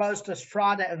were exposed as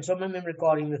Friday and Zomamim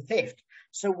regarding the theft.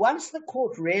 So once the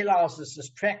court realizes this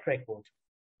track record,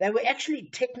 they were actually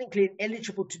technically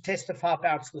ineligible to testify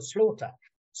about the slaughter.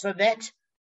 So that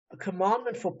a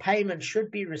commandment for payment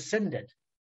should be rescinded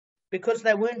because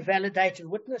they weren't validated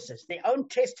witnesses. Their own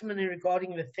testimony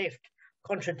regarding the theft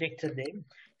contradicted them,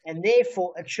 and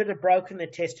therefore it should have broken the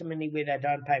testimony where they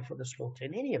don't pay for the slaughter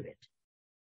in any event,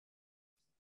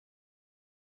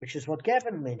 which is what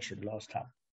Gavin mentioned last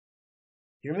time.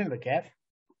 You remember, Gav?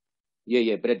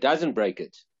 Yeah, but it doesn't break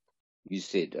it. You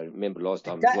said, I remember last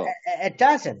time as well. It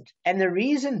doesn't. And the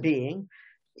reason being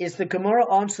is the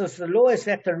Gemara answers the law is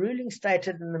that the ruling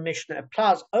stated in the Mishnah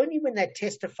applies only when they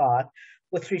testified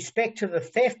with respect to the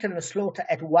theft and the slaughter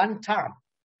at one time.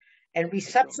 And we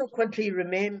subsequently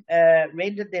rendered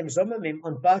them Zomamim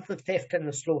on both the theft and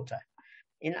the slaughter.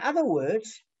 In other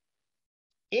words,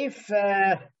 if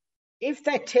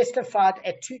they testified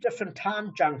at two different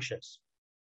time junctures,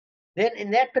 then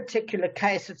in that particular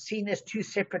case, it's seen as two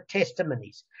separate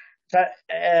testimonies. So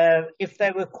if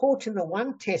they were caught in the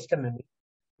one testimony,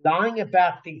 lying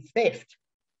about the theft,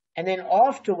 and then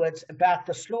afterwards about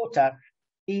the slaughter,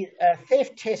 the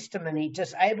theft testimony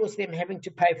disables them having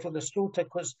to pay for the slaughter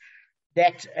because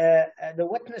that the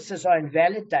witnesses are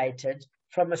invalidated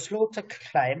from a slaughter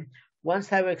claim once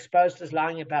they were exposed as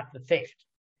lying about the theft,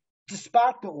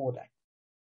 despite the order.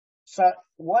 So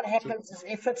what happens is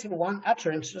if it's in one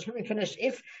utterance, just let me finish,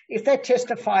 if they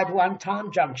testified one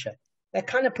time juncture, they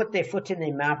kind of put their foot in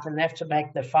their mouth and they have to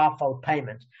make the fivefold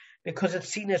payment because it's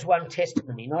seen as one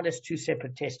testimony, not as two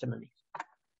separate testimonies.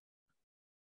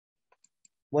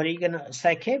 What are you going to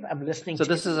say, Kev? I'm listening So to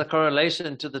this you. is a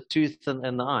correlation to the tooth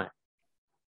and the eye.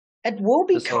 It will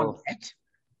become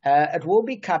that. It will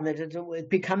become that. It will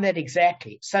become that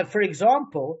exactly. So, for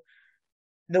example,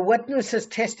 the witnesses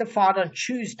testified on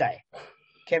Tuesday,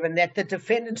 Kevin, that the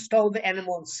defendant stole the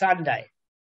animal on Sunday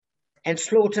and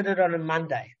slaughtered it on a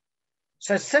Monday.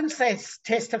 So since they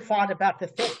testified about the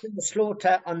theft and the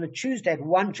slaughter on the Tuesday at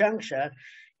one juncture,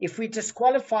 if we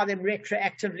disqualify them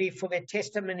retroactively for their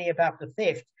testimony about the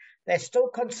theft, they're still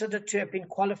considered to have been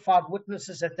qualified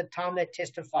witnesses at the time they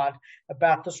testified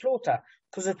about the slaughter,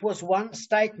 because it was one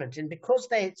statement. And because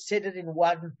they said it in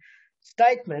one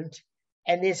statement,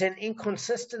 and there's an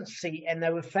inconsistency, and they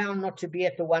were found not to be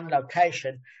at the one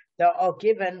location, they are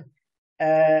given,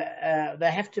 they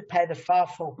have to pay the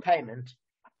fivefold payment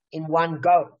in one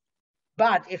go.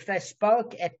 But if they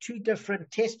spoke at two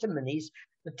different testimonies,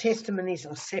 the testimonies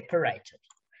are separated.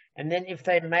 And then if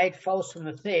they made false on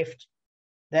the theft,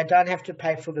 they don't have to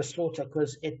pay for the slaughter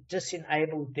because it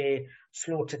disenabled their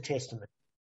slaughter testimony.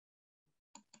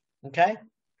 Okay?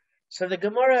 So the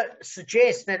Gemara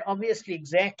suggests that obviously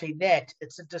exactly that.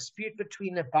 It's a dispute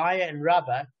between a buyer and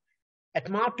Rabba. It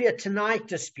might be a Tanaic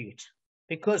dispute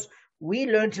because we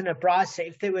learned in a brisa,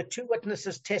 if there were two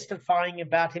witnesses testifying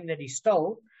about him that he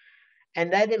stole,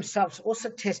 and they themselves also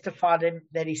testified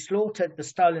that he slaughtered the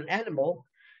stolen animal,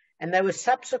 and they were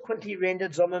subsequently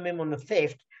rendered zomamim on the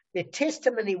theft, their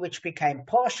testimony, which became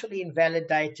partially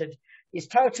invalidated, is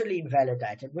totally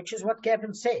invalidated, which is what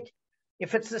Gavin said.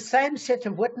 If it's the same set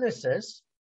of witnesses,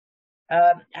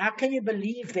 how can you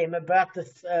believe them about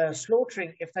the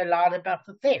slaughtering if they lied about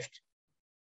the theft?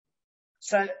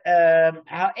 So,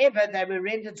 however, they were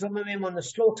rendered zomamim on the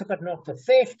slaughter, but not the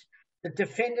theft. The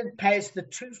defendant pays the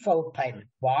twofold payment.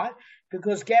 Why?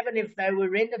 Because, Gavin, if they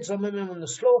were rendered zomamim on the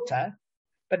slaughter,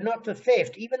 but not the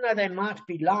theft, even though they might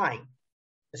be lying,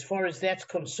 as far as that's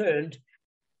concerned,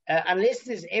 unless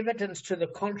there's evidence to the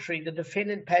contrary, the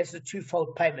defendant pays the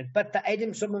twofold payment. But the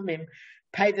Eidim Zomamim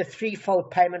pay the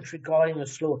threefold payment regarding the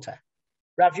slaughter.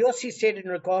 Rav Yossi said in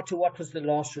regard to what was the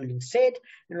last ruling said,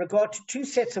 in regard to two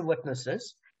sets of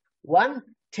witnesses, one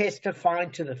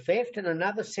testifying to the theft and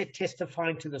another set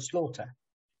testifying to the slaughter.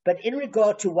 But in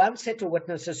regard to one set of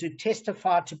witnesses who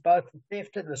testified to both the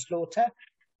theft and the slaughter,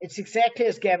 it's exactly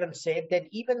as Gavin said, that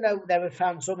even though they were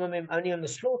found zomamim only on the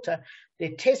slaughter,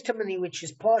 their testimony, which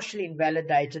is partially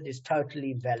invalidated, is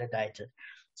totally invalidated.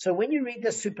 So when you read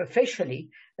this superficially,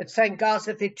 it's saying, guys,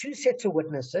 if there are two sets of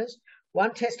witnesses,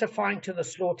 one testifying to the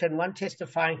slaughter and one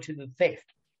testifying to the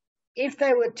theft, if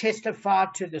they were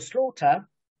testified to the slaughter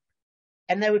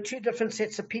and there were two different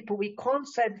sets of people, we can't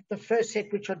say that the first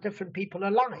set, which are different people,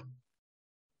 are lying.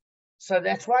 So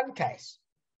that's one case.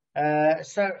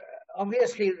 So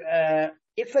obviously,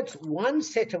 if it's one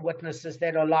set of witnesses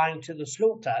that are lying to the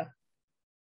slaughter,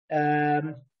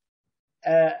 as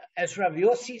Rav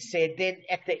Yossi said, then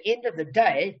at the end of the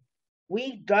day,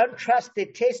 we don't trust their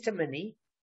testimony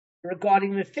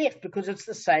regarding the theft because it's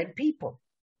the same people.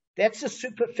 That's a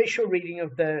superficial reading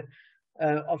of the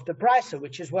brisa,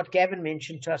 which is what Gavin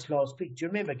mentioned to us last week. Do you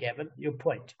remember, Gavin, your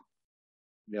point?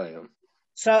 Yeah.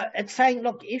 So it's saying,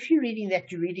 look, if you're reading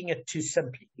that, you're reading it too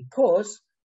simply because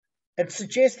it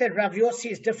suggests that Rav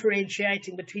Yossi is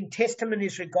differentiating between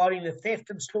testimonies regarding the theft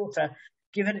and slaughter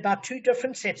given by two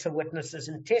different sets of witnesses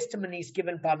and testimonies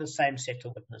given by the same set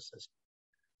of witnesses.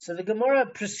 So the Gemara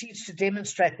proceeds to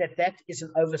demonstrate that that is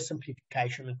an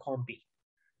oversimplification and can't be.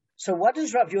 So what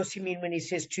does Rav Yossi mean when he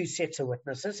says two sets of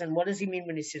witnesses, and what does he mean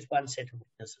when he says one set of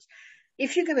witnesses?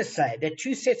 If you're going to say that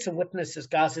two sets of witnesses,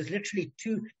 guys, is literally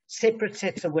two separate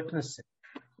sets of witnesses,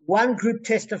 one group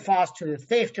testifies to the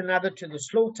theft, another to the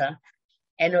slaughter,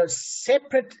 and a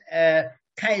separate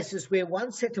cases where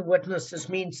one set of witnesses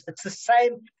means it's the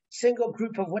same single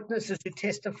group of witnesses who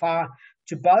testify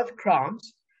to both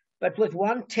crimes, but with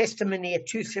one testimony at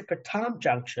two separate time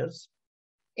junctures.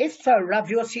 If so, Rav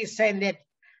Yossi is saying that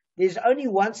there's only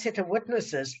one set of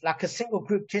witnesses, like a single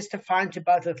group testifying to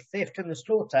both the theft and the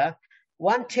slaughter,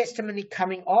 one testimony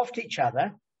coming after each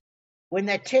other. When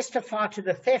they testify to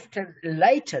the theft and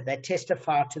later they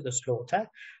testify to the slaughter,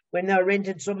 when they're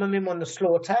rendered zomamim on the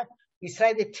slaughter, you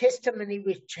say the testimony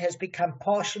which has become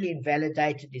partially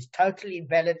invalidated is totally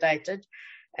invalidated,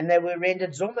 and they were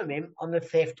rendered zomamim on the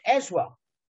theft as well.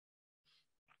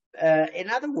 In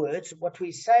other words, what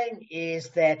we're saying is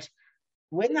that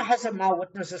when the Hazamal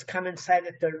witnesses come and say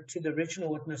that to the original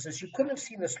witnesses, you couldn't have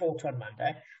seen the slaughter on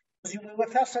Monday, because you were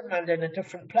with us on Monday in a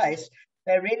different place,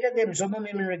 they rendered them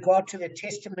zomamim in regard to the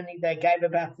testimony they gave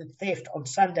about the theft on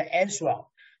Sunday as well.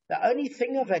 The only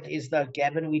thing of it is, though,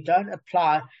 Gavin, we don't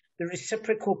apply the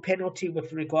reciprocal penalty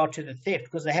with regard to the theft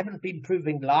because they haven't been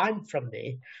proving lying from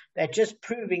there. They're just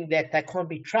proving that they can't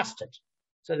be trusted.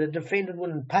 So the defendant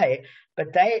wouldn't pay,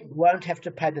 but they won't have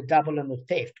to pay the double on the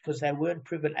theft because they weren't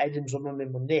proven Aiden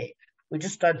Zimmerman on there. We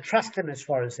just don't trust them as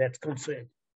far as that's concerned.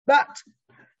 But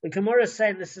the Gemara is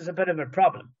saying this is a bit of a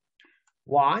problem.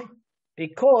 Why?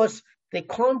 Because there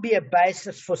can't be a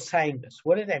basis for saying this.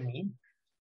 What does that mean?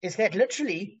 Is that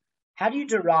literally, how do you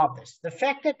derive this? The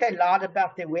fact that they lied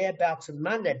about their whereabouts on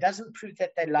Monday doesn't prove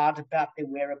that they lied about their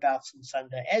whereabouts on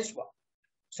Sunday as well.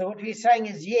 So what we're saying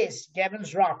is, yes,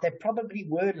 Gavin's right. They probably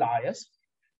were liars,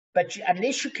 but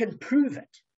unless you can prove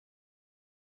it,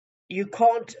 you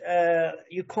can't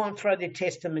throw their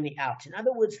testimony out. In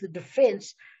other words, the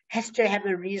defense has to have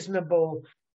a reasonable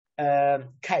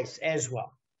case as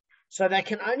well. So they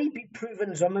can only be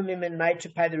proven Zimmerman and made to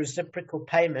pay the reciprocal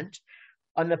payment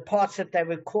on the parts that they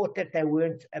were caught that they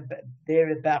weren't there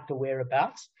about the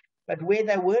whereabouts. But where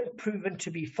they weren't proven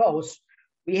to be false,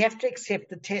 we have to accept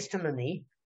the testimony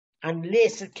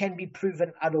unless it can be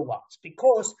proven otherwise,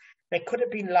 because they could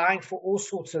have been lying for all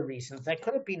sorts of reasons. They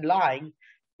could have been lying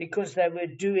because they were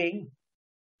doing,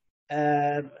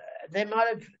 that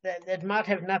might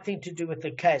have nothing to do with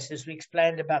the case, as we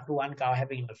explained about the one guy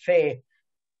having an affair,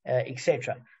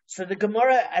 etc. So the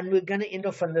Gemara, and we're going to end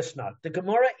off on this note, the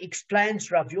Gemara explains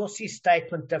Rav Yossi's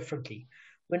statement differently.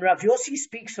 When Rav Yossi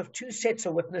speaks of two sets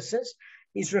of witnesses,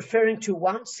 he's referring to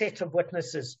one set of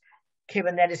witnesses,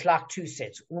 Kevin, that is like two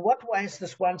sets. In what way is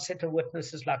this one set of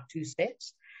witnesses like two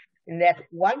sets? In that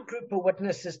one group of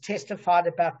witnesses testified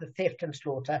about the theft and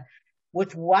slaughter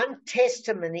with one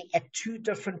testimony at two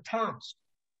different times.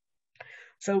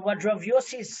 So what Rav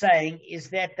Yossi is saying is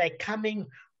that they're coming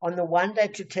on the one day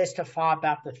to testify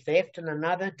about the theft and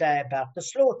another day about the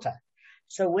slaughter.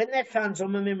 So when they found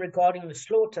Zimmerman regarding the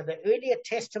slaughter, the earlier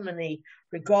testimony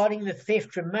regarding the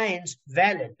theft remains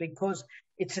valid because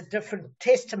it's a different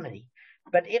testimony.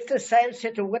 But if the same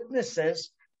set of witnesses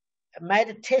made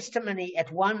a testimony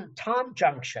at one time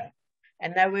juncture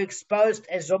and they were exposed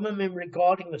as Zimmerman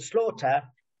regarding the slaughter,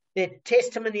 their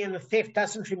testimony on the theft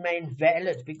doesn't remain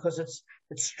valid because it's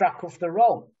struck off the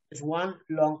roll. It's one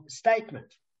long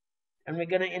statement. And we're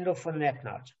going to end off on that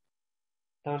note.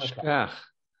 God,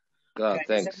 okay,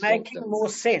 thanks. Is it making more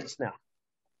sense now?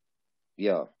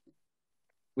 Yeah.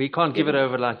 We can't give it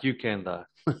over like you can, though.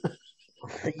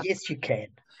 Yes, you can.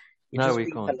 No,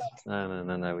 we can't.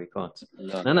 No, we can't.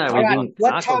 No, we right, didn't.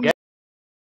 what time